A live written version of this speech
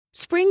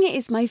Spring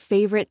is my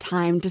favorite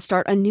time to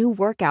start a new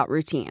workout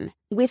routine.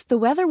 With the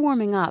weather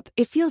warming up,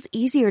 it feels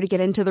easier to get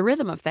into the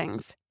rhythm of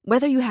things.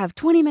 Whether you have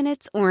 20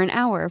 minutes or an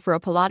hour for a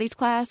Pilates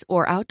class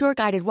or outdoor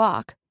guided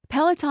walk,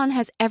 Peloton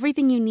has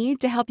everything you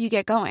need to help you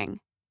get going.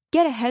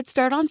 Get a head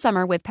start on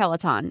summer with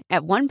Peloton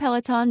at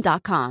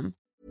onepeloton.com.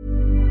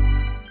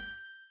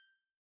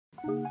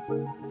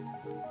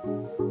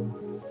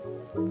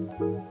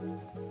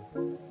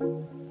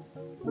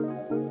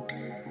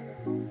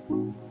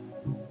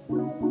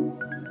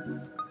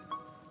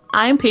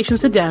 I'm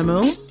Patience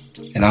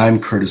Adamu. And I'm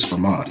Curtis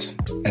Vermont.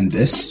 And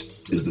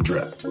this is The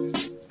Drip,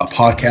 a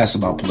podcast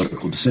about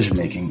political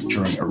decision-making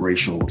during a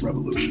racial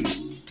revolution.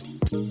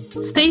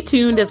 Stay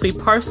tuned as we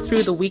parse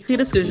through the weekly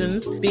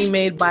decisions being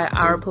made by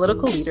our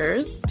political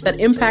leaders that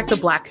impact the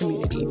Black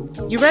community.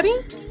 You ready?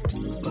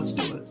 Let's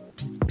do it.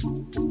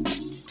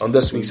 On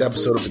this week's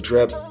episode of The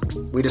Drip,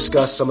 we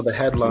discuss some of the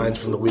headlines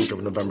from the week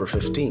of November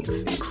 15th,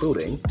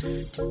 including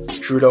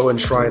Trudeau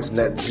enshrines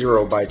net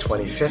zero by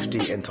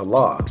 2050 into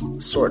law,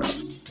 sort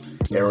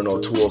of. Erin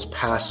O'Toole's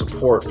past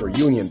support for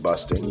union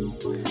busting.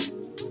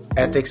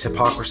 Ethics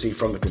hypocrisy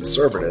from the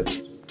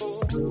Conservatives.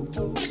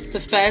 The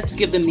feds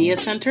give the Nia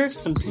Center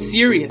some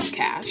serious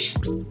cash.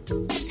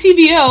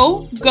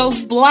 TVO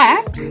goes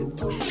black.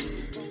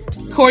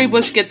 Cori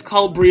Bush gets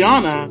called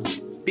Breonna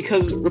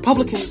because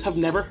Republicans have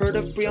never heard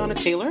of Breonna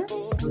Taylor.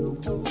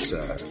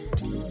 Sad.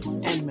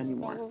 And many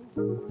more.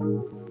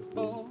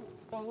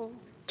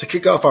 To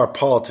kick off our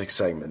politics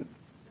segment,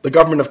 the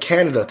Government of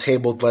Canada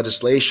tabled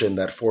legislation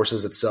that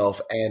forces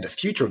itself and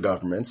future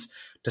governments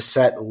to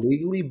set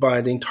legally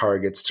binding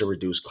targets to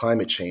reduce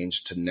climate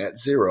change to net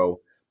zero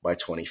by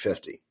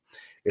 2050.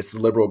 It's the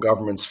Liberal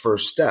government's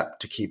first step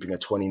to keeping a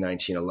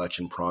 2019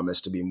 election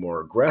promise to be more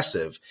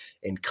aggressive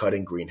in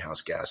cutting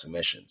greenhouse gas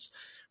emissions.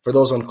 For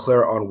those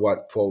unclear on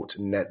what, quote,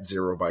 net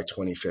zero by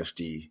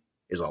 2050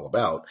 is all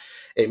about,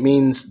 it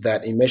means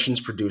that emissions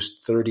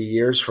produced 30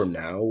 years from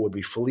now would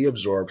be fully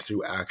absorbed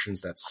through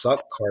actions that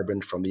suck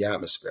carbon from the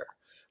atmosphere,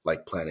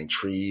 like planting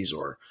trees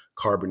or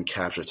carbon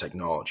capture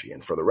technology.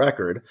 And for the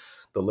record,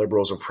 the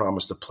Liberals have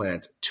promised to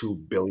plant 2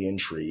 billion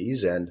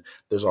trees, and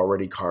there's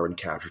already carbon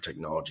capture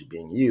technology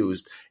being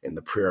used in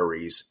the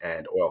prairies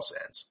and oil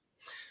sands.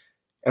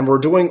 And we're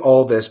doing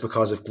all this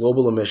because if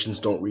global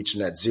emissions don't reach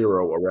net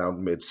zero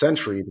around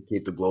mid-century to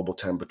keep the global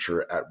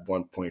temperature at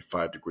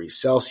 1.5 degrees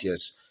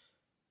Celsius,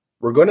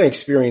 we're going to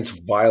experience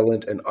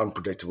violent and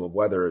unpredictable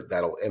weather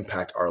that'll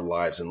impact our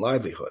lives and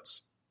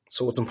livelihoods.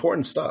 So it's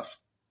important stuff.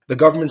 The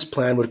government's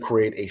plan would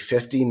create a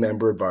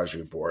 15-member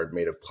advisory board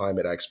made of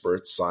climate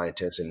experts,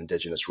 scientists, and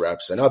Indigenous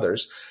reps and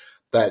others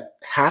that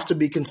have to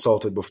be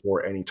consulted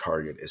before any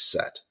target is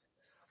set.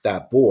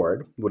 That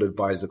board would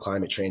advise the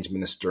climate change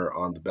minister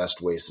on the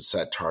best ways to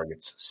set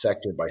targets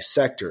sector by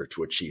sector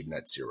to achieve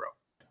net zero.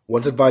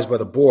 Once advised by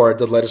the board,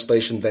 the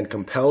legislation then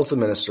compels the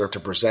minister to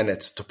present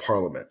it to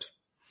Parliament.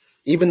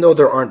 Even though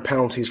there aren't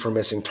penalties for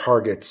missing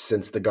targets,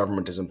 since the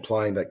government is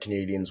implying that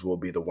Canadians will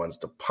be the ones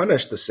to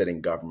punish the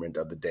sitting government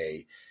of the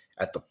day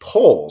at the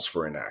polls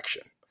for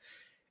inaction.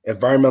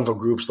 Environmental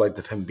groups like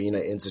the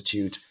Pembina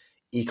Institute,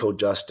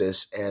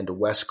 Eco-Justice, and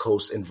West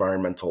Coast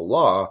Environmental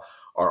Law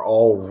are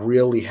all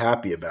really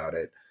happy about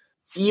it,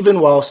 even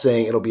while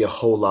saying it'll be a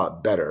whole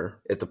lot better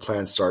if the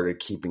plan started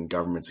keeping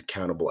governments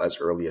accountable as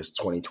early as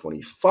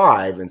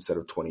 2025 instead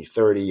of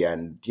 2030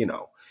 and,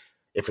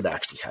 if it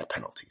actually had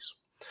penalties.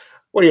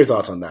 What are your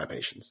thoughts on that,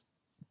 Patience?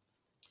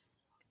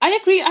 I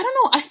agree. I don't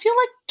know. I feel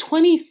like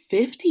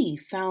 2050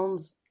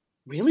 sounds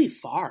really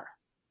far.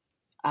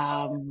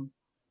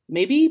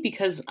 Maybe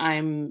because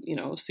I'm,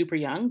 super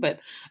young, but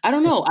I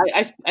don't know.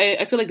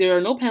 I feel like there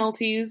are no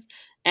penalties,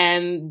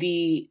 and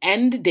the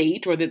end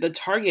date or the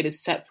target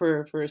is set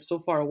for so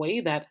far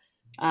away that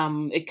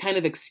it kind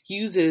of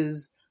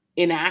excuses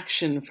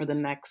inaction for the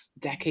next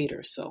decade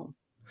or so.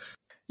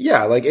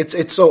 Yeah,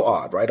 it's so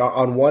odd, right?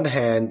 On one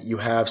hand, you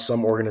have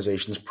some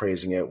organizations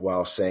praising it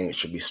while saying it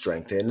should be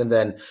strengthened. And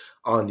then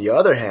on the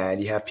other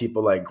hand, you have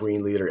people like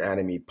Green leader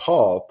Annamie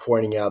Paul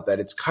pointing out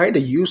that it's kind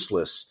of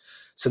useless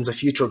since a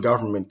future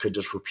government could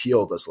just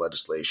repeal this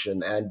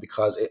legislation and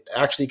because it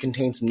actually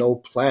contains no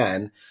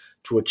plan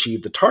to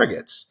achieve the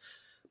targets.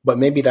 But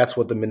maybe that's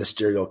what the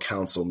ministerial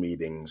council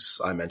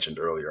meetings I mentioned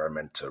earlier are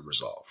meant to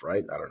resolve,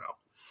 right? I don't know.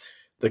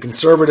 The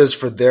Conservatives,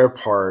 for their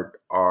part,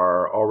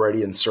 are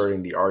already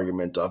inserting the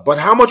argument of, but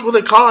how much will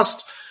it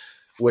cost?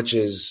 Which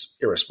is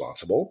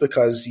irresponsible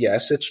because,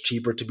 yes, it's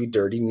cheaper to be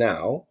dirty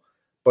now,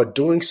 but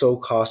doing so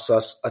costs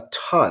us a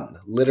ton,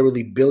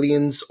 literally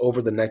billions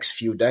over the next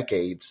few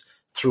decades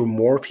through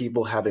more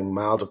people having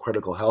mild or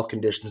critical health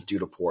conditions due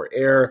to poor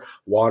air,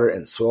 water,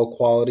 and soil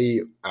quality,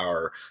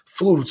 our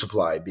food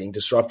supply being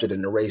disrupted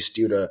and erased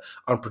due to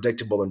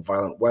unpredictable and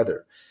violent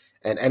weather.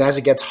 And as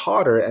it gets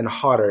hotter and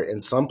hotter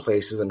in some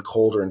places and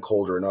colder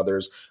in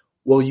others,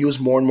 we'll use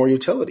more and more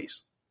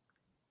utilities.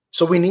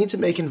 So we need to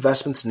make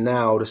investments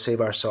now to save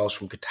ourselves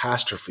from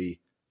catastrophe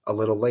a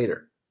little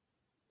later.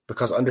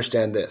 Because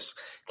understand this,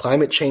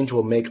 climate change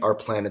will make our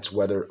planet's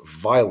weather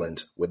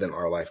violent within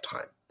our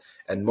lifetime.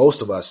 And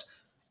most of us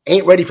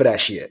ain't ready for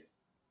that shit.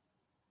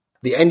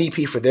 The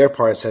NDP, for their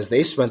part, says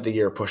they spent the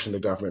year pushing the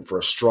government for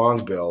a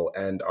strong bill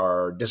and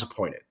are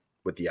disappointed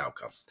with the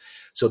outcome.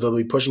 So they'll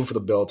be pushing for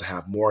the bill to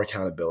have more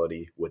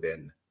accountability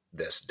within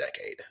this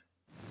decade.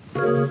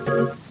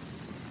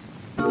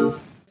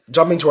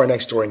 Jumping to our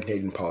next story in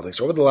Canadian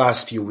politics, over the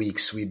last few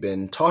weeks, we've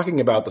been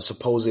talking about the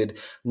supposed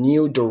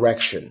new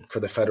direction for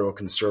the federal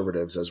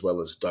Conservatives as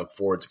well as Doug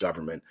Ford's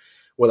government,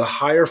 with a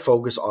higher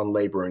focus on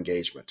labor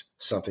engagement,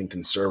 something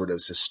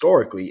Conservatives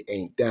historically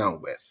ain't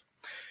down with.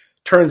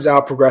 Turns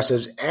out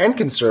progressives and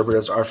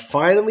Conservatives are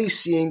finally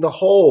seeing the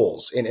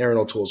holes in Aaron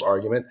O'Toole's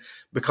argument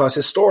because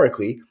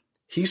historically,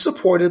 he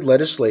supported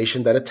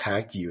legislation that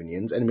attacked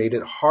unions and made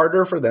it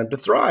harder for them to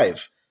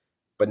thrive.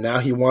 But now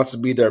he wants to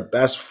be their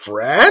best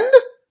friend?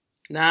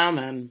 Nah,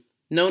 man.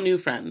 No new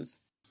friends.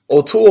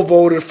 O'Toole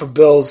voted for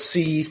Bills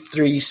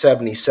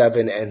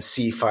C-377 and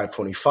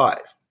C-525,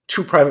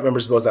 two private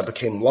members' bills that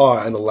became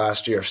law in the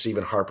last year of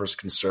Stephen Harper's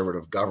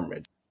Conservative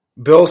government.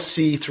 Bill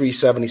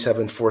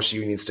C-377 forced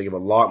unions to give a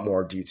lot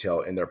more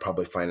detail in their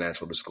public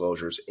financial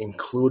disclosures,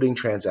 including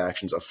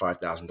transactions of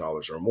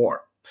 $5,000 or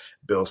more.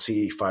 Bill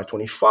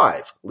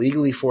C-525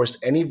 legally forced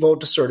any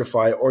vote to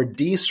certify or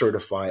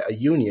decertify a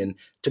union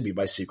to be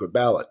by secret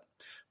ballot.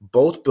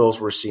 Both bills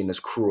were seen as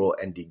cruel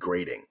and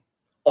degrading.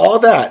 All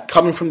that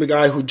coming from the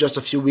guy who just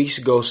a few weeks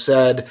ago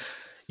said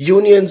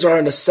unions are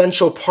an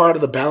essential part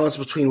of the balance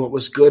between what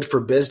was good for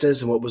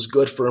business and what was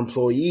good for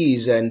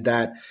employees, and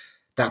that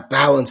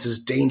balance is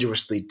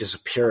dangerously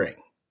disappearing.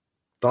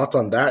 Thoughts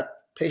on that,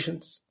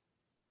 Patience?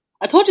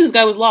 I told you this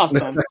guy was lost,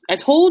 son. I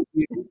told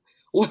you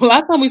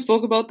last time we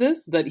spoke about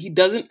this that he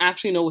doesn't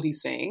actually know what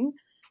he's saying.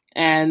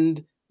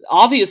 And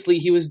obviously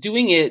he was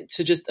doing it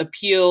to just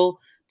appeal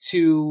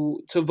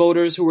to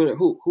voters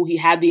who he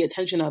had the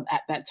attention of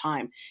at that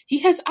time. He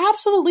has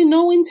absolutely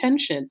no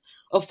intention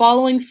of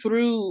following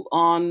through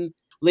on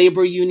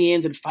labor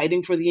unions and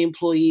fighting for the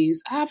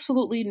employees.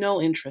 Absolutely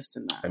no interest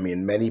in that. I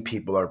mean, many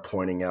people are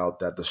pointing out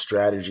that the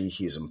strategy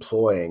he's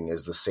employing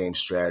is the same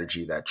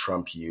strategy that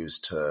Trump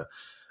used to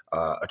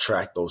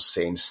attract those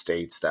same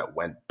states that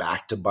went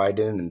back to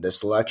Biden in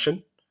this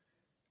election.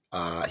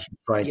 He's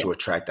trying to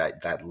attract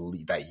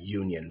that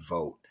union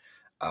vote.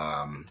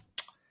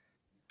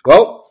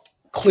 Well,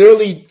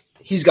 clearly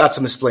he's got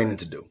some explaining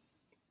to do.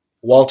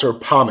 Walter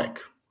Pomick,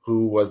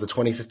 who was the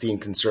 2015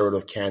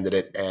 Conservative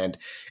candidate and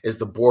is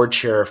the board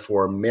chair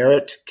for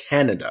Merit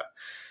Canada,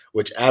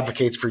 which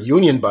advocates for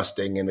union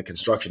busting in the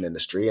construction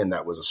industry, and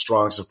that was a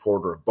strong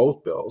supporter of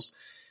both bills,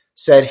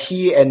 said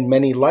he and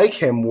many like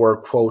him were,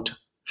 quote,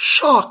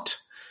 shocked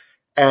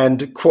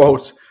and,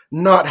 quote,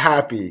 not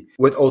happy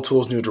with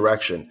O'Toole's new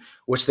direction,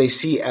 which they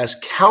see as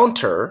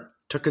counter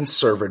to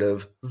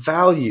conservative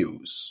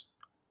values.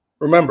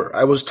 Remember,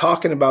 I was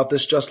talking about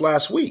this just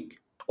last week.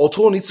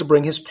 O'Toole needs to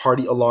bring his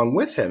party along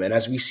with him, and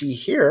as we see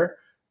here,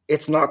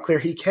 it's not clear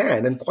he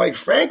can. And quite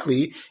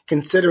frankly,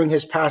 considering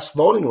his past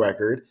voting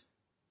record,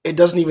 it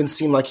doesn't even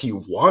seem like he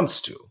wants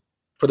to.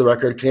 For the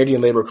record, Canadian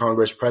Labour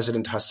Congress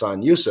President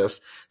Hassan Yousaf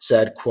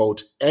said,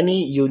 quote,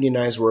 any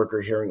unionized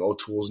worker hearing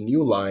O'Toole's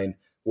new line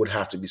would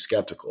have to be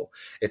skeptical.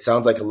 It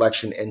sounds like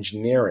election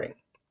engineering.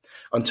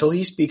 Until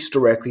he speaks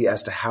directly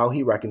as to how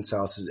he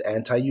reconciles his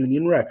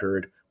anti-union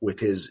record with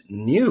his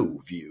new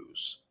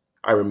views,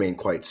 I remain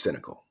quite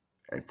cynical,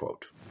 end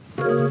quote.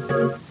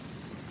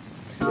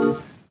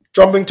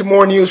 Jumping to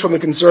more news from the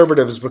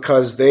Conservatives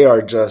because they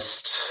are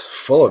just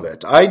full of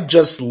it. I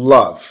just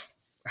love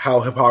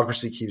how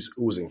hypocrisy keeps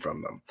oozing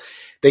from them.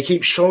 They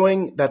keep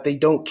showing that they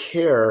don't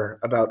care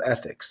about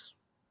ethics.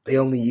 They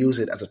only use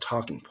it as a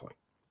talking point.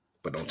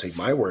 But don't take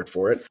my word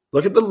for it.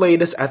 Look at the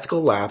latest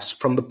ethical lapse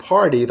from the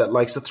party that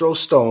likes to throw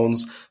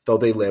stones though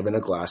they live in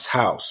a glass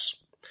house.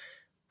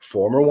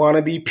 Former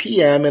wannabe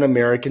PM and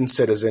American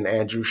citizen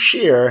Andrew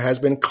Scheer has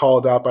been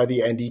called out by the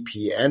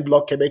NDP and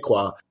Bloc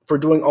Québécois for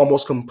doing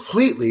almost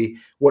completely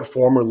what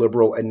former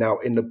Liberal and now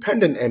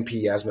independent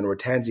MP Yasmin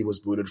Ratanzi was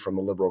booted from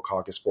the Liberal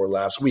caucus for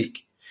last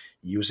week,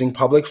 using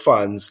public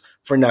funds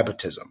for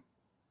nepotism.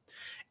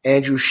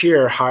 Andrew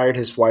Scheer hired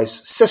his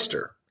wife's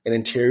sister, an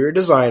interior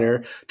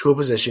designer, to a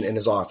position in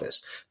his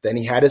office. Then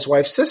he had his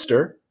wife's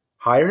sister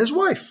hire his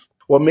wife.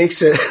 What makes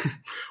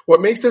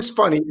this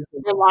funny?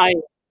 You're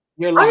lying.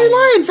 You're lying. I ain't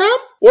lying,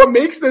 fam. What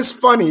makes this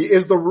funny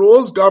is the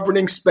rules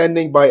governing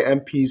spending by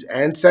MPs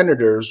and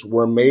senators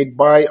were made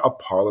by a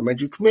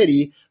parliamentary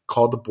committee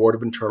called the Board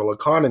of Internal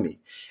Economy.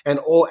 And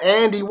old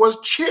Andy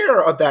was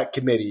chair of that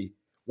committee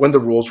when the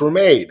rules were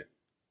made.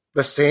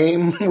 The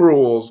same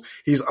rules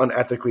he's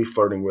unethically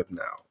flirting with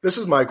now. This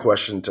is my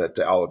question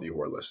to all of you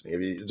who are listening.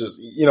 If you just,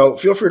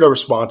 feel free to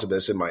respond to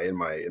this in my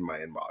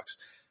inbox.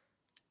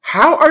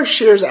 How are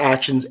Scheer's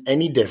actions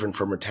any different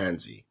from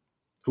Ratanzi,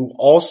 who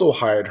also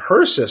hired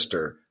her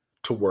sister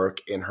to work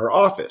in her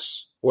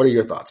office? What are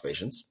your thoughts,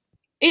 Patience?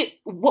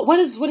 What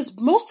is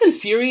most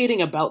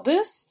infuriating about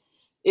this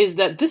is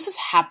that this is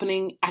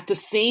happening at the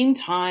same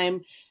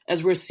time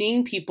as we're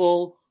seeing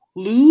people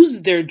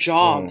lose their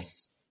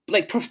jobs.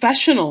 Like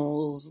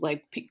professionals,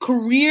 like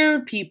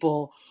career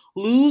people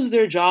lose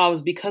their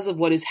jobs because of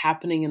what is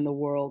happening in the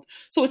world.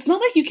 So it's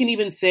not like you can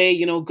even say,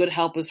 good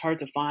help is hard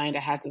to find. I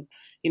had to,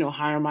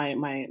 hire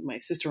my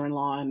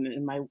sister-in-law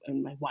and my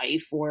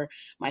wife or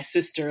my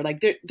sister.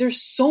 Like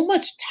there's so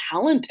much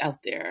talent out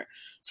there.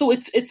 So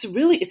it's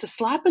a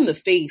slap in the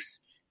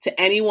face to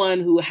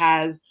anyone who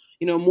has,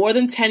 more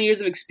than 10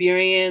 years of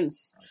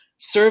experience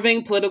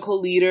serving political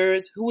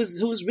leaders, who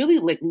was really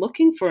like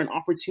looking for an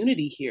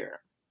opportunity here.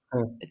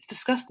 It's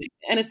disgusting.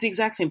 And it's the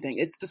exact same thing.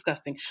 It's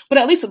disgusting. But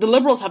at least the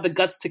Liberals have the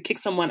guts to kick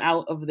someone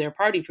out of their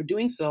party for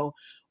doing so.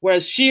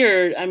 Whereas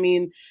Scheer, I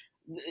mean,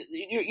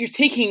 you're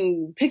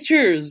taking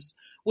pictures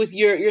with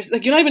your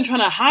like, you're not even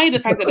trying to hide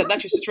the fact that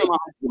that's your sister-in-law.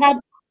 You have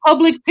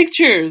public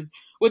pictures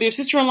with your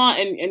sister-in-law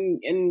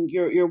and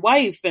your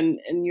wife, and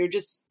you're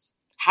just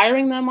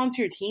hiring them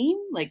onto your team.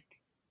 Like,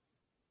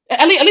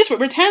 at least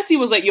Bertansi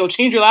was like, yo,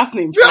 change your last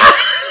name.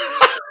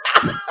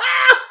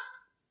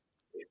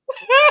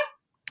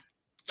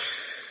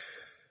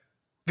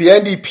 The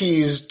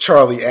NDP's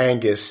Charlie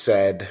Angus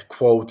said,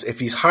 quote, if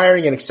he's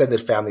hiring an extended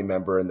family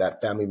member and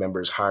that family member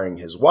is hiring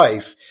his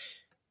wife,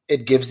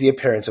 it gives the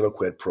appearance of a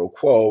quid pro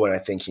quo, and I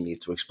think he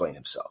needs to explain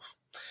himself.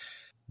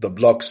 The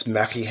Bloc's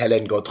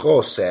Marie-Hélène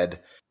Gautreau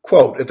said,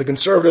 quote, if the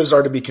Conservatives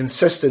are to be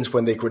consistent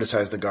when they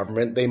criticize the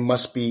government, they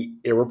must be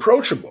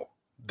irreproachable.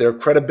 Their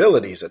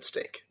credibility is at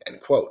stake, end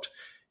quote.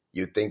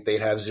 You'd think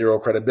they'd have zero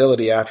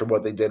credibility after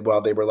what they did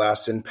while they were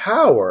last in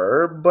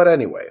power, but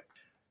anyway.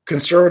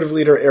 Conservative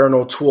leader Aaron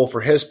O'Toole, for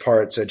his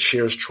part, said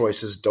Scheer's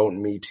choices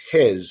don't meet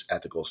his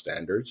ethical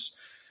standards,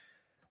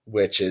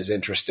 which is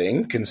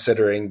interesting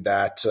considering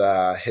that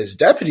his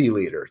deputy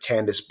leader,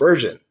 Candice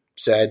Bergen,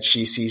 said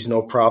she sees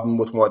no problem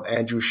with what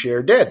Andrew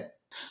Scheer did.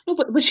 No,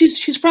 but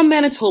she's from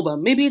Manitoba.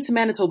 Maybe it's a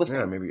Manitoba thing.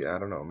 Yeah, maybe. I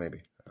don't know.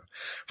 Maybe.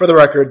 For the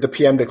record, the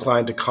PM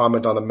declined to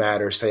comment on the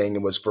matter, saying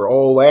it was for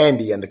old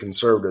Andy and the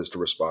Conservatives to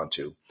respond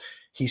to.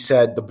 He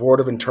said the Board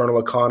of Internal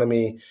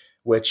Economy,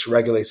 which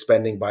regulates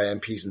spending by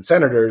MPs and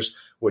senators,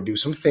 would do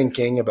some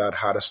thinking about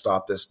how to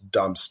stop this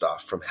dumb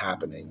stuff from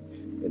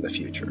happening in the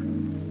future.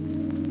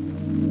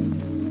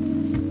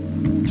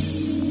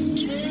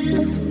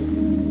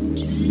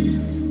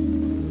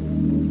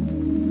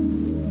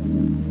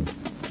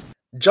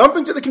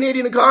 Jumping to the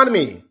Canadian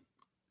economy.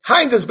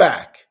 Heinz is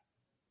back.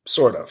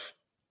 Sort of.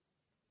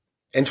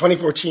 In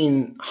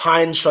 2014,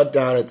 Heinz shut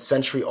down its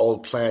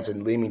century-old plant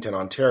in Leamington,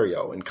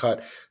 Ontario, and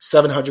cut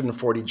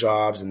 740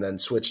 jobs and then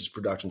switched its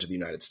production to the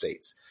United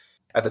States.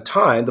 At the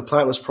time, the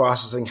plant was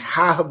processing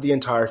half of the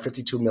entire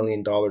 $52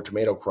 million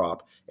tomato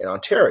crop in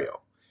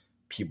Ontario.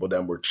 People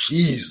then were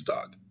cheesed,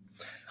 dog.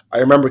 I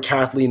remember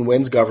Kathleen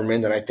Wynne's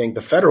government, and I think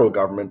the federal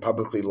government,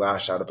 publicly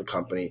lashed out at the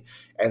company,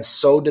 and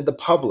so did the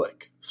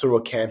public through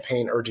a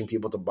campaign urging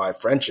people to buy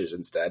French's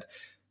instead,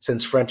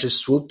 since French's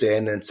swooped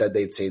in and said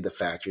they'd save the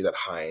factory that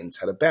Heinz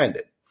had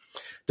abandoned.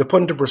 To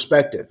put into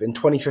perspective, in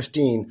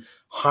 2015,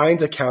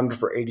 Heinz accounted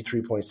for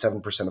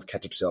 83.7% of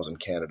ketchup sales in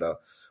Canada,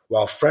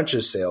 while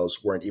French's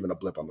sales weren't even a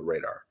blip on the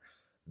radar.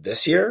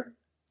 This year,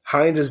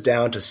 Heinz is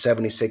down to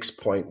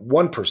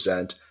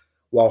 76.1%,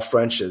 while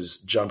French's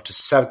jumped to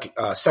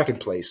second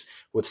place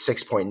with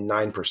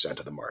 6.9%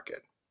 of the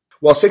market.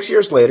 Well, 6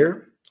 years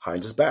later,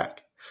 Heinz is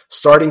back.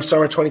 Starting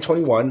summer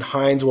 2021,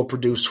 Heinz will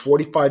produce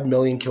 45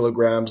 million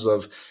kilograms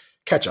of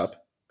ketchup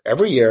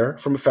every year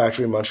from a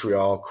factory in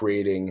Montreal,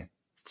 creating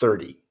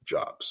 30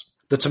 jobs.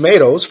 The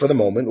tomatoes, for the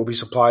moment, will be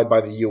supplied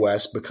by the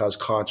U.S. because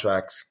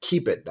contracts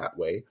keep it that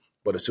way.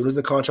 But as soon as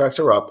the contracts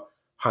are up,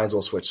 Heinz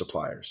will switch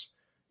suppliers.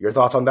 Your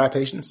thoughts on that,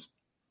 Patience?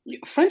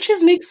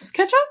 French's makes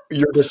ketchup?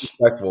 You're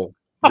disrespectful.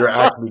 You're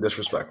actually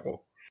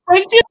disrespectful.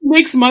 French's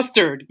makes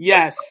mustard,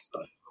 yes.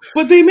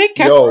 But they make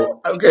ketchup.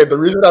 Yo, okay, the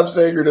reason I'm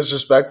saying you're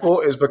disrespectful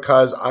is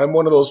because I'm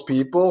one of those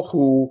people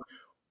who,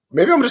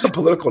 maybe I'm just a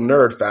political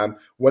nerd, fam.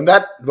 When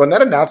that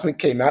announcement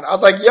came out, I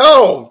was like,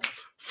 yo,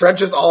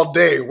 French's all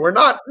day. We're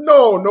not,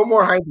 no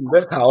more Heinz in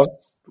this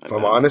house. If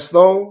I'm honest,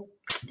 though,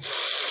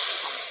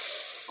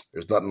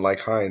 there's nothing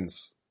like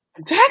Heinz.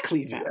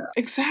 Exactly, fam. Yeah.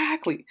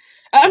 Exactly.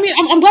 I mean,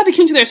 I'm glad they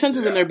came to their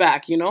senses and they're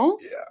back, you know?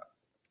 Yeah.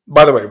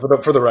 By the way,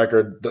 for the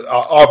record,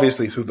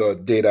 obviously through the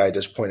data I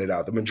just pointed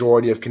out, the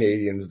majority of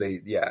Canadians, they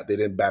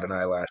didn't bat an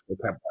eyelash.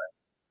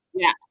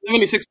 Yeah,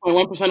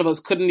 76.1% of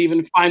us couldn't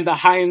even find the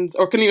Heinz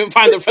or couldn't even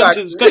find the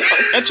French's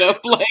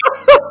ketchup. Like.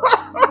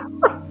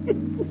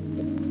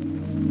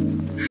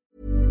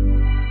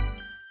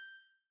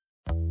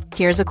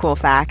 Here's a cool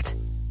fact.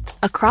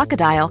 A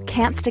crocodile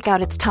can't stick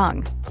out its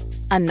tongue.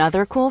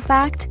 Another cool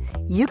fact,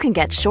 you can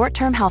get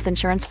short-term health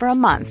insurance for a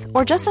month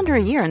or just under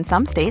a year in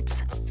some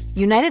states.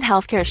 United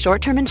Healthcare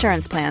short-term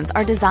insurance plans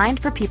are designed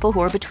for people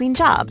who are between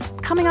jobs,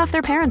 coming off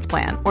their parents'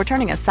 plan, or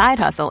turning a side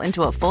hustle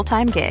into a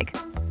full-time gig.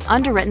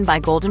 Underwritten by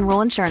Golden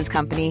Rule Insurance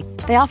Company,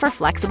 they offer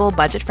flexible,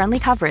 budget-friendly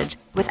coverage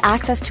with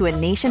access to a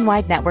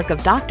nationwide network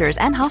of doctors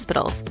and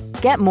hospitals.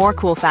 Get more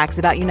cool facts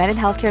about United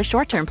Healthcare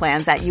short-term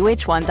plans at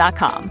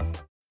uh1.com.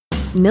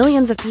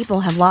 Millions of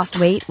people have lost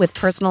weight with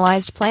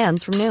personalized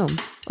plans from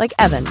Noom. Like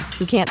Evan,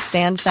 who can't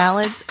stand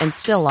salads and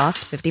still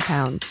lost 50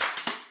 pounds.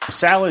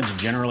 Salads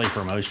generally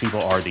for most people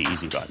are the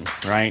easy button,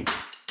 right?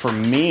 For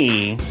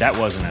me, that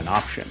wasn't an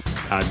option.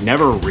 I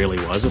never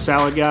really was a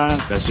salad guy.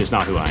 That's just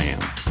not who I am.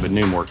 But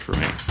Noom worked for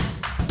me.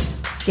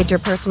 Get your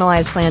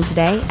personalized plan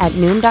today at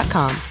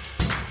Noom.com.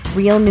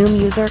 Real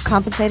Noom user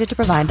compensated to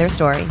provide their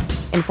story.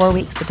 In 4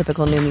 weeks, the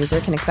typical Noom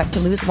user can expect to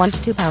lose 1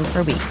 to 2 pounds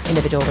per week.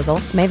 Individual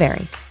results may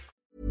vary.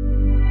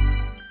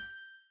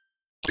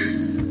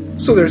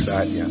 So there's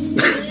that, yeah.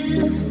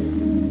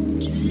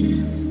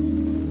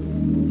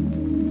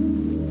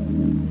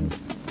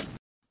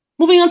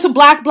 Moving on to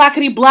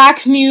blackety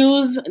black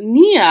news,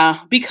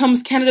 NIA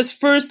becomes Canada's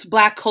first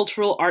Black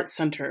cultural arts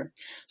centre.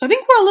 So I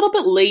think we're a little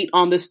bit late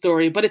on this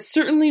story, but it's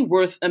certainly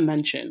worth a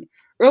mention.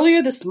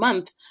 Earlier this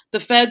month,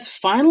 the feds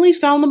finally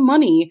found the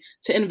money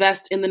to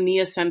invest in the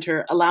NIA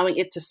Centre, allowing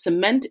it to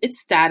cement its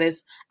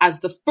status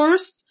as the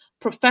first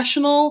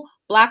professional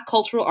Black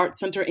cultural arts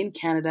centre in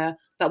Canada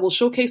that will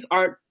showcase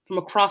art from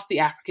across the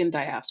African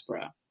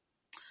diaspora.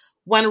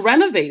 When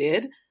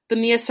renovated, the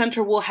NIA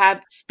Centre will have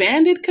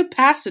expanded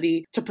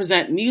capacity to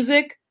present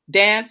music,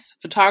 dance,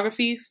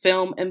 photography,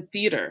 film, and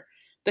theater.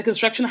 The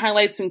construction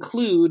highlights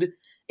include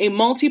a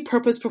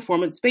multi-purpose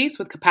performance space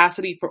with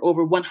capacity for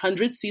over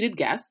 100 seated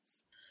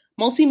guests,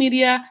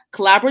 multimedia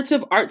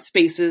collaborative art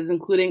spaces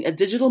including a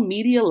digital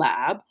media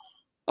lab,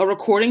 a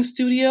recording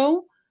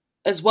studio,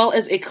 as well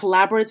as a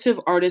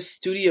collaborative artist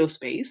studio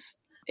space,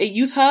 a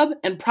youth hub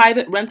and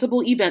private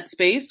rentable event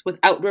space with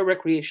outdoor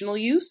recreational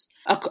use,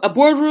 a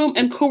boardroom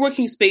and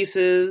co-working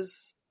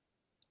spaces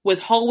with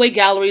hallway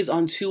galleries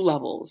on 2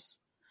 levels.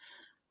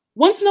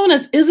 Once known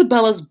as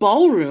Isabella's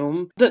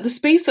Ballroom, the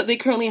space that they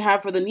currently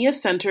have for the NIA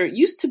Centre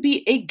used to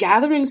be a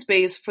gathering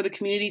space for the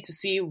community to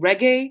see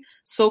reggae,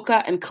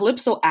 soca, and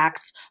calypso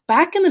acts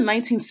back in the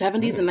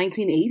 1970s and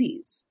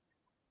 1980s.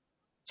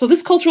 So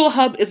this cultural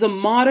hub is a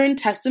modern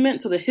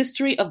testament to the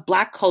history of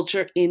Black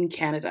culture in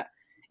Canada.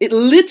 It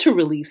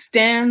literally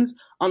stands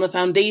on the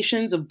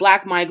foundations of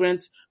Black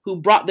migrants who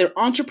brought their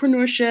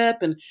entrepreneurship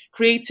and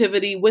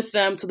creativity with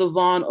them to the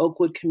Vaughan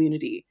Oakwood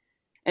community.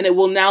 And it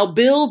will now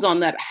build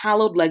on that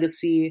hallowed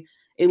legacy,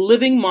 a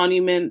living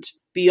monument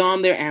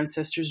beyond their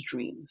ancestors'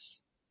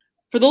 dreams.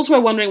 For those who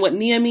are wondering what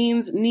NIA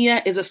means,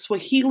 NIA is a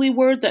Swahili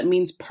word that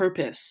means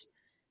purpose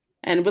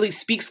and really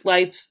speaks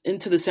life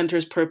into the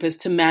center's purpose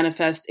to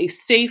manifest a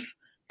safe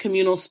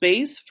communal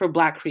space for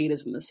Black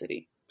creators in the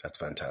city. That's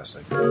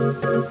fantastic.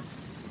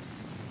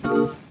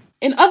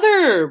 In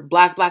other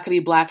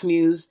blackety black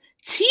news,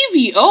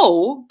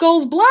 TVO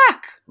goes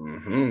black.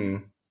 Mm-hmm.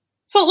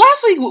 So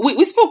last week,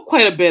 we spoke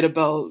quite a bit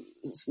about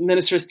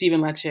Minister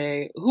Stephen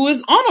Lecce, who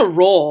is on a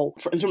roll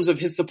in terms of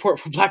his support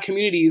for Black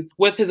communities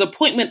with his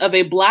appointment of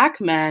a Black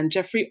man,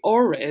 Jeffrey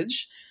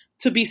Orridge,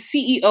 to be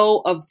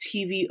CEO of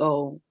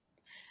TVO.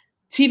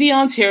 TV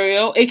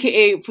Ontario,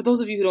 aka, for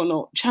those of you who don't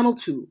know, Channel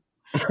 2,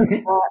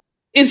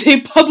 is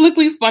a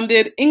publicly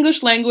funded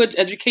English language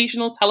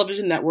educational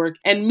television network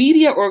and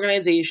media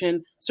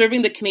organization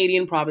serving the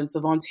Canadian province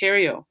of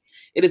Ontario.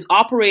 It is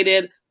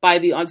operated by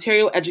the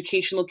Ontario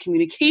Educational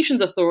Communications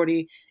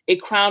Authority, a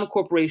Crown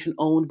corporation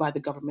owned by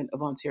the Government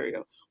of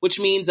Ontario, which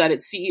means that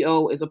its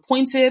CEO is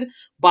appointed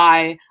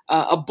by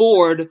a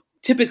board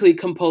typically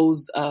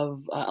composed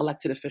of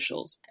elected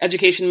officials.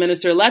 Education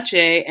Minister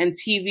Lecce and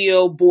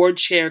TVO board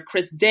chair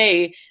Chris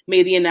Day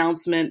made the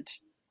announcement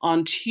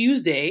on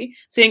Tuesday,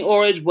 saying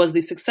Orridge was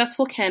the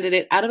successful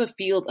candidate out of a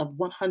field of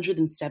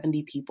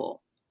 170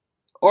 people.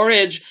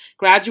 Orridge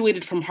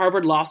graduated from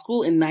Harvard Law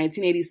School in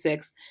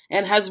 1986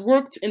 and has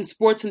worked in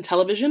sports and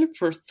television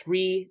for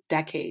 3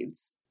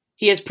 decades.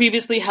 He has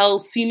previously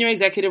held senior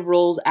executive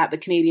roles at the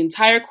Canadian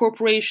Tire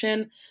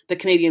Corporation, the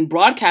Canadian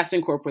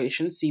Broadcasting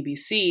Corporation,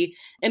 CBC,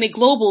 and a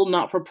global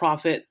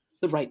not-for-profit,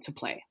 The Right to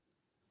Play.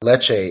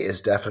 Lecce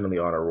is definitely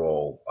on a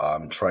roll,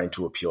 trying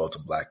to appeal to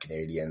Black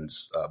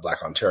Canadians, Black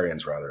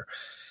Ontarians rather.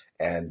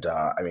 And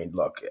I mean,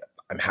 look,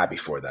 I'm happy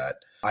for that.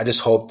 I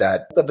just hope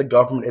that the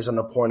government isn't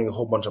appointing a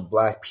whole bunch of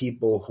Black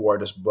people who are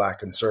just Black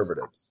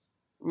conservatives.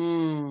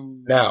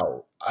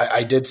 Now,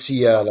 I did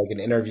see like an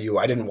interview.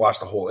 I didn't watch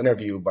the whole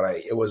interview, but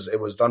it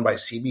was done by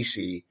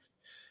CBC,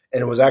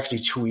 and it was actually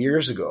 2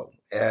 years ago.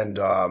 And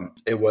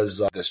it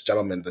was this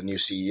gentleman, the new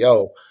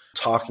CEO,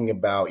 talking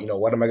about,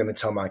 what am I going to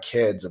tell my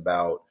kids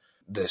about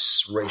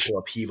this racial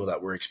upheaval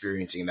that we're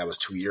experiencing? That was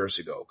 2 years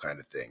ago, kind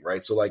of thing,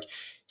 right? So like,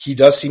 he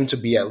does seem to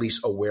be at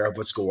least aware of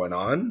what's going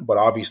on, but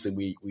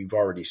obviously we've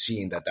already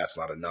seen that that's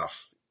not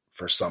enough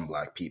for some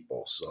Black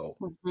people. So,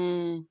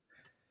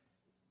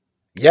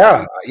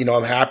 yeah,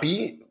 I'm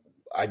happy.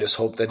 I just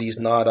hope that he's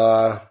not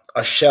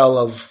a shell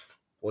of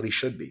what he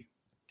should be.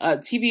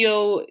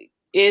 TVO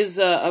is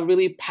a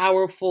really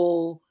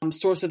powerful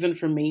source of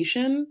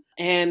information,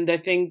 and I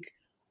think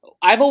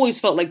I've always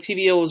felt like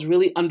TVO was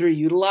really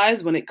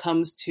underutilized when it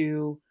comes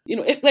to,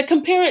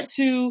 compare it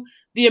to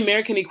the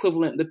American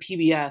equivalent, the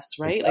PBS,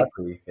 right?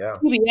 Exactly, yeah.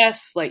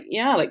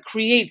 PBS,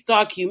 creates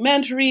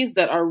documentaries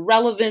that are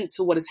relevant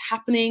to what is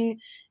happening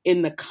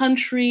in the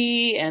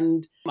country.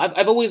 And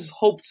I've always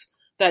hoped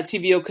that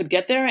TVO could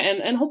get there.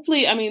 And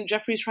hopefully,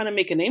 Jeffrey's trying to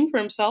make a name for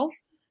himself.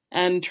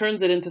 and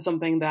turns it into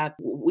something that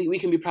we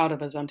can be proud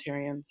of as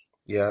Ontarians.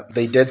 Yeah,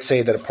 they did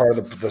say that a part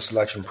of the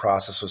selection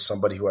process was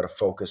somebody who had a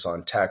focus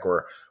on tech,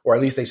 or at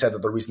least they said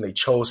that the reason they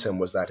chose him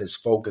was that his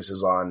focus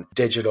is on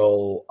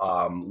digital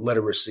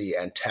literacy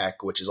and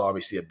tech, which is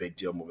obviously a big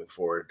deal moving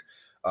forward,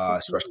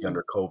 especially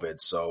under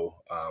COVID. So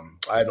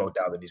I have no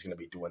doubt that he's going to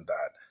be doing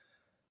that.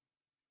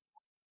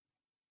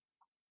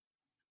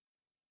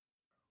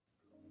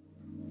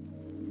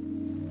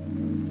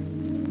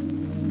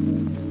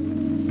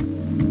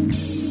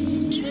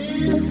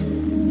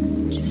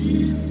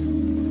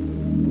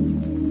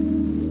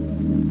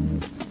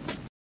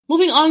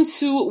 Moving on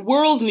to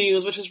world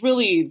news, which is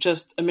really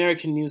just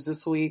American news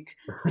this week.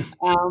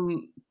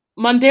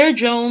 Mondaire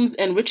Jones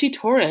and Richie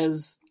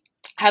Torres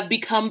have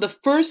become the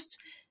first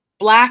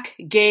Black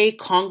gay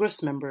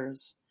Congress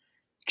members.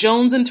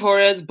 Jones and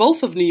Torres,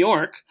 both of New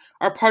York,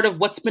 are part of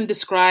what's been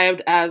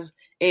described as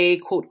a,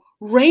 quote,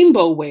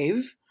 rainbow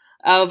wave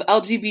of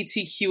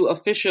LGBTQ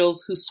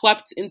officials who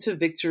swept into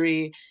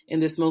victory in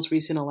this most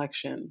recent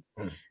election.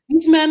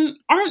 These men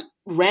aren't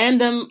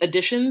random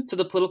additions to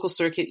the political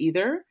circuit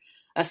either.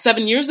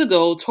 7 years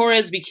ago,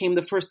 Torres became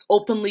the first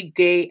openly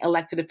gay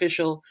elected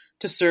official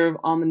to serve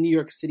on the New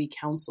York City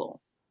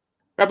Council.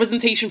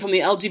 Representation from the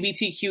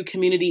LGBTQ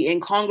community in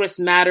Congress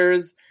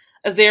matters,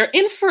 as they are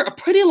in for a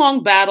pretty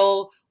long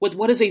battle with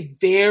what is a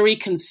very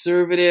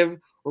conservative,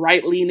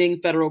 right-leaning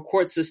federal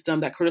court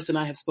system that Curtis and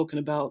I have spoken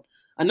about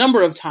a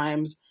number of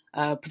times,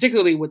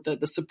 particularly with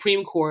the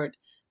Supreme Court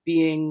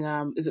being,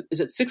 is it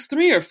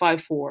 6-3 or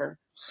 5-4?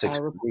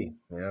 6-3,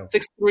 yeah.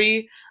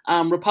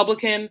 6-3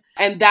 Republican.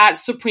 And that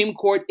Supreme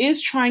Court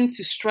is trying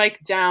to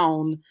strike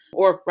down,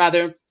 or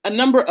rather, a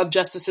number of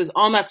justices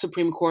on that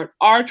Supreme Court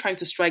are trying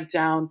to strike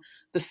down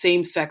the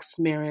same-sex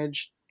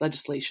marriage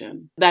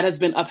legislation that has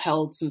been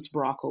upheld since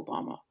Barack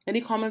Obama.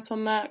 Any comments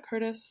on that,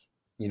 Curtis?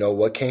 You know,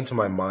 what came to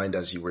my mind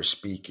as you were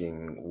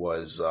speaking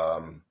was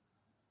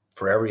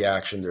for every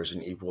action, there's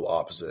an equal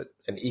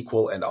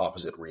and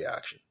opposite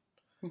reaction.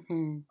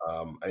 Mm-hmm.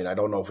 I mean, I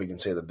don't know if we can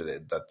say that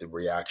the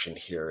reaction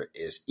here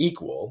is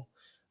equal,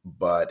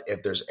 but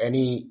if there's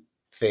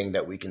anything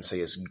that we can say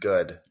is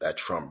good that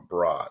Trump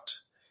brought,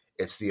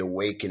 it's the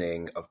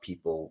awakening of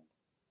people,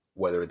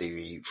 whether they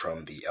be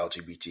from the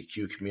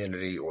LGBTQ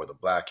community or the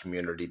Black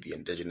community, the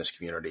Indigenous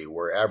community,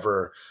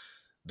 wherever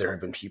there have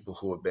been people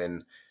who have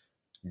been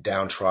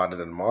downtrodden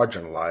and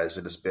marginalized.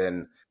 It has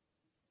been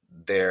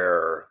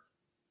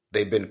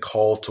they've been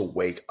called to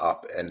wake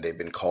up, and they've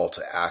been called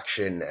to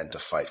action and to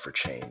fight for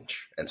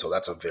change. And so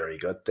that's a very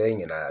good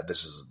thing. And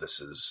this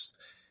is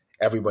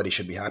everybody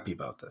should be happy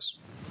about this.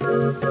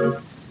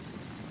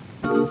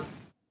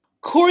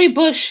 Cori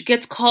Bush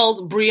gets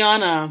called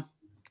Brianna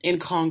in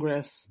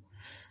Congress.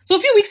 So a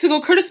few weeks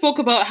ago, Curtis spoke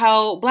about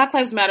how Black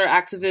Lives Matter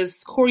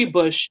activist Cori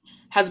Bush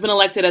has been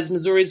elected as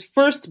Missouri's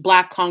first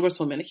Black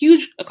congresswoman, a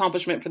huge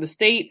accomplishment for the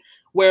state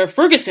where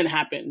Ferguson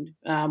happened,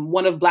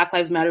 one of Black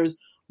Lives Matter's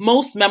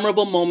most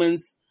memorable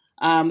moments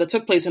that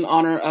took place in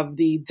honor of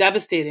the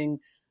devastating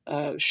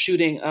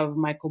shooting of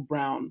Michael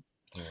Brown.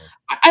 Yeah.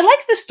 I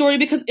like this story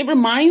because it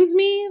reminds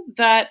me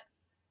that,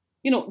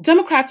 you know,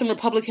 Democrats and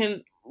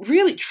Republicans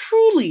really,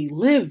 truly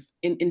live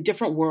in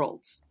different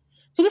worlds.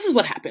 So this is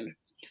what happened.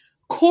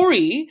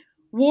 Cori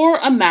wore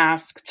a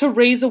mask to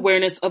raise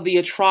awareness of the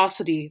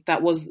atrocity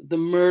that was the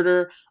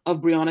murder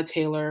of Breonna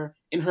Taylor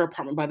in her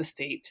apartment by the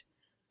state.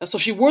 So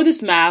she wore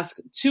this mask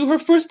to her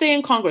first day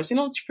in Congress. You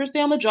know, it's your first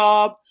day on the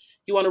job.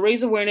 You want to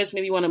raise awareness.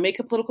 Maybe you want to make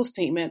a political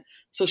statement.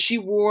 So she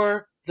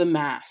wore the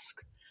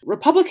mask.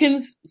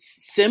 Republicans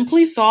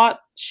simply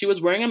thought she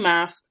was wearing a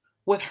mask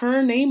with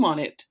her name on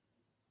it,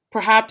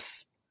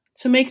 perhaps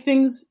to make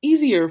things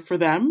easier for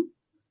them,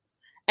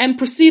 and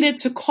proceeded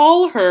to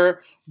call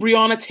her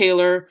Breonna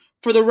Taylor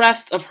for the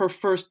rest of her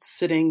first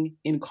sitting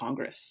in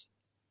Congress.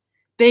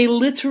 They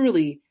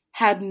literally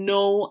had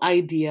no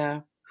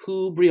idea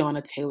who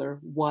Breonna Taylor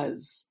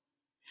was.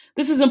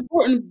 This is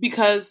important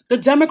because the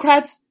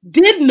Democrats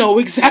did know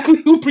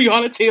exactly who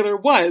Breonna Taylor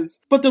was,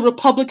 but the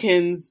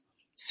Republicans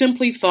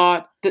simply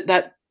thought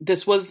that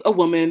this was a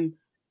woman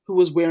who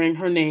was wearing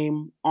her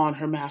name on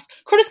her mask.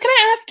 Curtis, can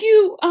I ask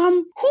you,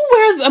 who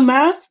wears a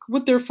mask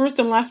with their first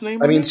and last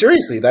name? I mean,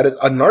 seriously, that is,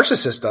 a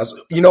narcissist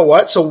does. You know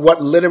what? So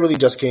what literally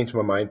just came to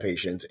my mind,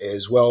 Patient,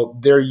 is, well,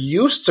 they're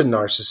used to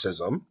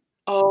narcissism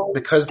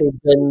because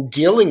they've been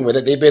dealing with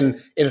it. They've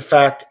been, in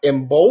fact,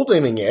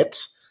 emboldening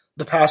it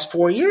the past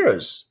 4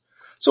 years.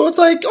 So it's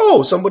like,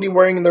 somebody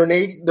wearing their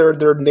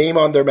name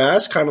on their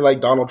mask, kind of like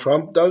Donald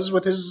Trump does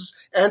with his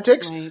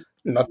antics. Right.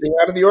 Nothing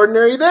out of the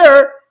ordinary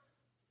there.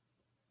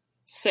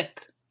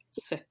 Sick.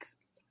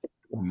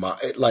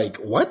 Like,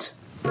 what?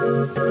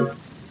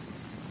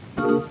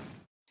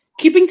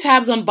 Keeping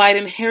tabs on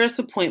Biden-Harris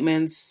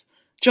appointments,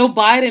 Joe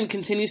Biden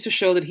continues to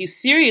show that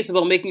he's serious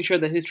about making sure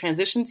that his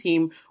transition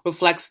team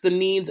reflects the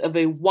needs of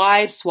a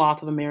wide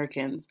swath of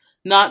Americans,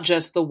 not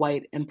just the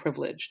white and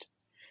privileged.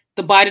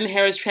 The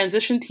Biden-Harris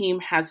transition team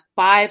has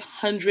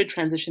 500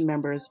 transition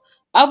members.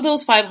 Of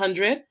those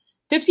 500,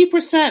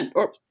 50%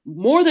 or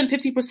more than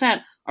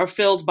 50% are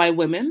filled by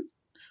women,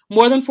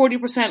 More than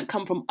 40%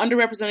 come from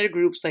underrepresented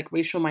groups like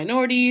racial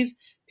minorities,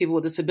 people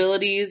with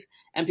disabilities,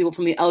 and people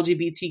from the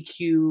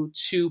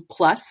LGBTQ2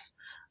 plus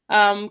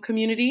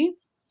community.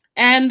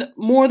 And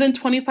more than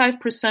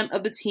 25%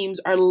 of the teams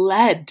are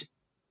led,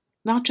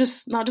 not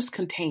just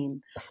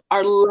contained,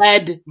 are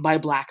led by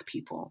Black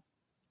people.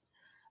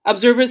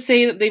 Observers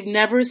say that they've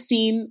never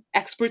seen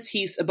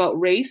expertise about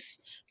race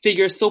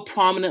figure so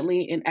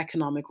prominently in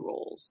economic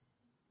roles.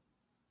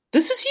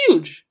 This is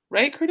huge,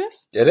 right,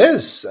 Curtis? It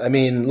is. I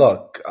mean,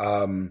 look,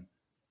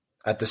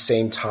 at the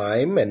same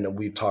time, and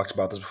we've talked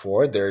about this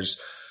before,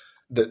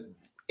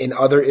 in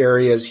other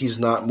areas, he's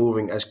not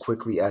moving as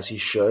quickly as he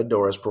should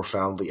or as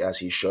profoundly as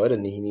he should,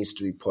 and he needs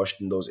to be pushed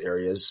in those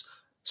areas,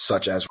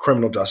 such as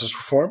criminal justice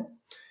reform.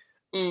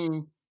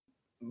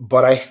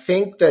 But I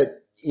think that,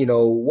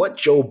 what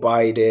Joe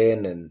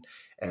Biden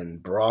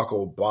and Barack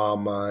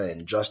Obama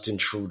and Justin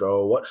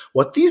Trudeau,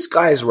 what these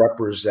guys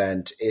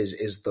represent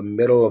is the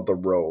middle of the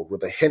road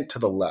with a hint to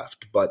the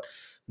left, but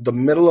the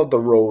middle of the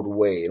road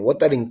way. And what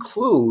that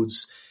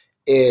includes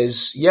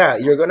is,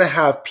 you're going to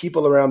have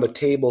people around the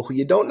table who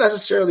you don't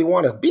necessarily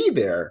want to be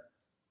there,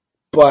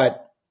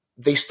 but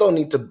they still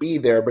need to be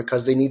there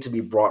because they need to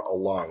be brought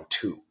along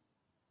too.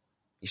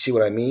 You see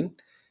what I mean?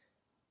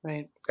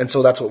 Right. And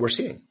so that's what we're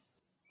seeing.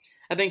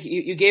 I think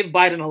you gave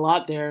Biden a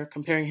lot there,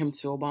 comparing him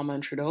to Obama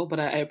and Trudeau, but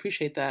I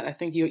appreciate that. I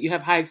think you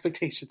have high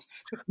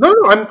expectations. No,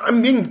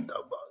 I'm being,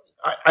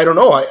 I don't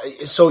know.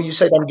 So you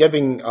said I'm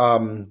giving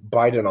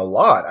Biden a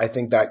lot. I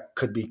think that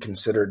could be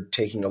considered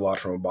taking a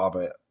lot from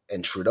Obama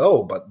and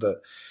Trudeau, but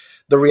the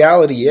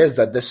reality is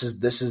that this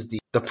is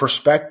the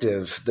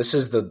perspective. This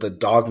is the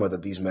dogma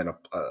that these men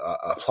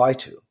apply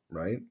to,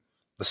 right?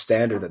 The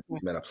standard that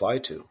these men apply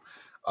to.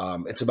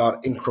 It's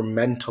about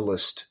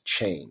incrementalist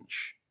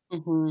change.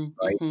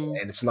 Right?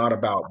 And it's not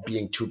about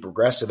being too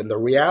progressive. And the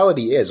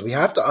reality is we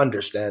have to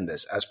understand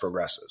this as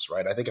progressives,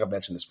 right? I think I've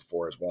mentioned this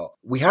before as well.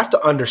 We have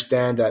to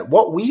understand that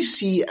what we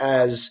see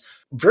as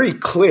very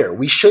clear,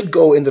 we should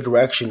go in the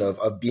direction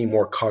of being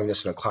more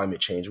cognizant of climate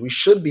change. We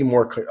should be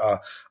more,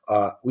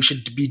 we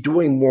should be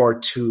doing more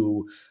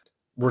to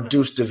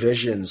reduce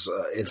divisions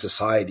in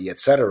society,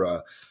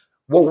 etc.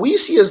 What we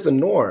see as the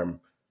norm,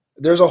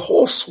 there's a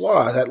whole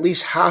swath, at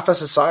least half a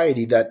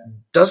society that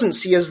doesn't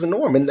see as the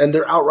norm, and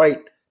they're outright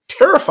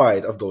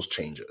terrified of those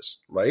changes,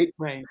 right?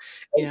 Right.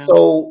 Yeah.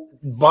 So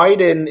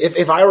Biden,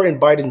 if I were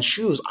in Biden's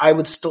shoes, I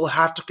would still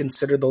have to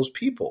consider those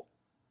people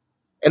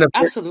in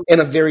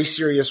a very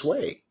serious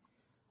way,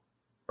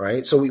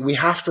 right? So we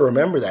have to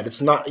remember that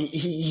it's not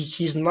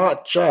he's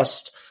not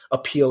just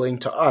appealing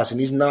to us,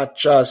 and he's not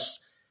just,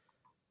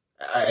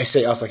 I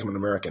say us like I'm an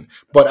American,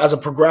 but as a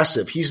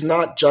progressive, he's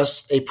not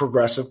just a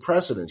progressive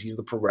president. He's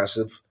the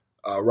progressive,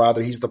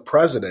 he's the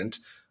president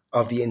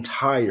of the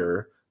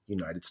entire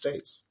United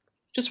States.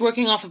 Just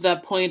working off of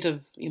that point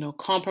of,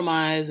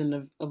 compromise and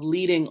of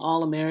leading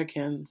all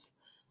Americans,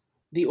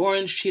 the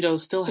orange Cheeto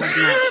still has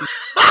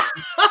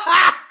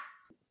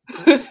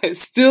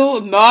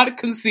not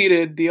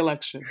conceded the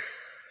election.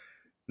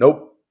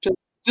 Nope.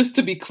 Just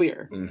to be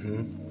clear.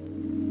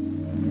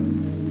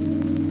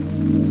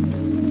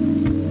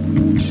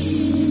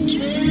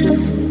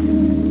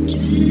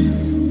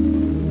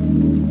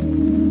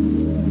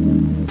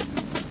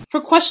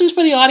 For questions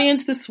for the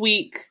audience this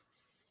week,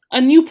 a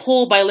new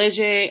poll by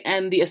Leger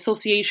and the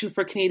Association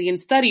for Canadian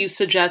Studies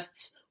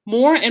suggests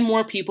more and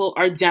more people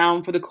are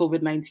down for the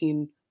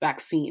COVID-19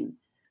 vaccine.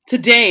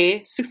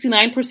 Today,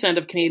 69%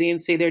 of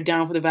Canadians say they're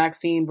down for the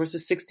vaccine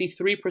versus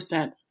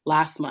 63%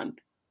 last month.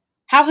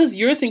 How has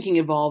your thinking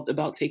evolved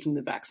about taking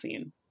the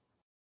vaccine?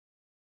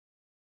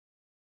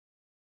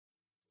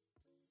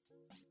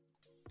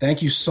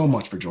 Thank you so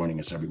much for joining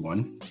us,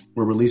 everyone.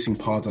 We're releasing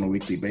pods on a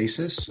weekly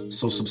basis,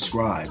 so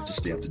subscribe to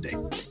stay up to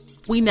date.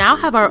 We now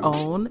have our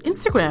own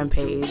Instagram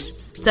page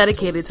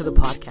dedicated to the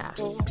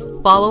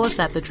podcast. Follow us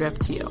at The Drip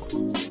TO.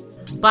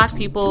 Black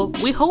people,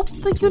 we hope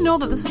that you know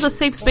that this is a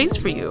safe space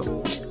for you.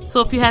 So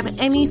if you have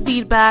any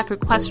feedback or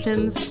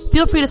questions,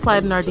 feel free to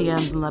slide in our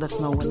DMs and let us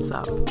know what's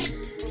up.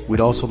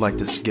 We'd also like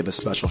to give a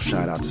special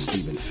shout out to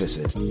Stephen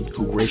Fissett,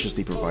 who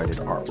graciously provided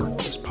artwork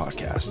for this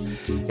podcast.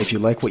 If you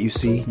like what you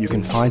see, you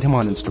can find him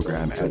on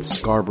Instagram at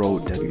Scarborough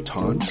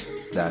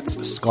Debutante. That's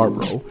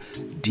Scarborough,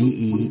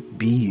 Debutante,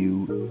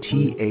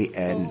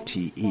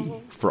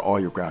 for all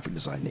your graphic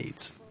design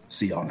needs.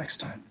 See y'all next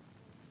time.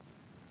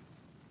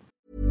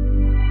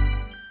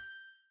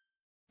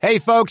 Hey,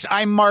 folks,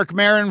 I'm Mark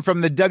Maron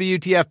from the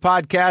WTF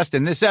Podcast,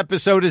 and this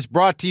episode is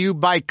brought to you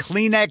by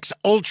Kleenex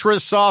Ultra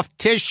Soft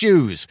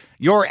Tissues,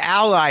 your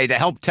ally to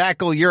help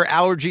tackle your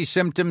allergy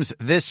symptoms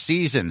this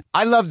season.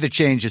 I love the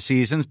change of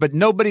seasons, but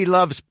nobody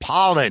loves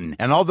pollen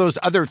and all those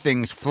other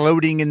things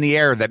floating in the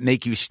air that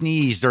make you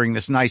sneeze during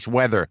this nice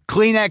weather.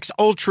 Kleenex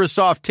Ultra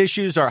Soft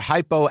Tissues are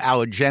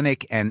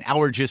hypoallergenic and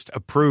allergist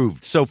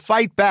approved, so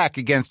fight back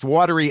against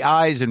watery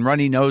eyes and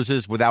runny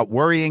noses without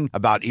worrying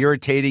about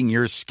irritating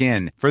your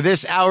skin. For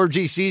this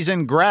allergy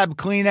season, grab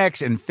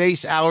Kleenex and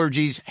face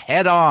allergies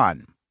head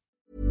on.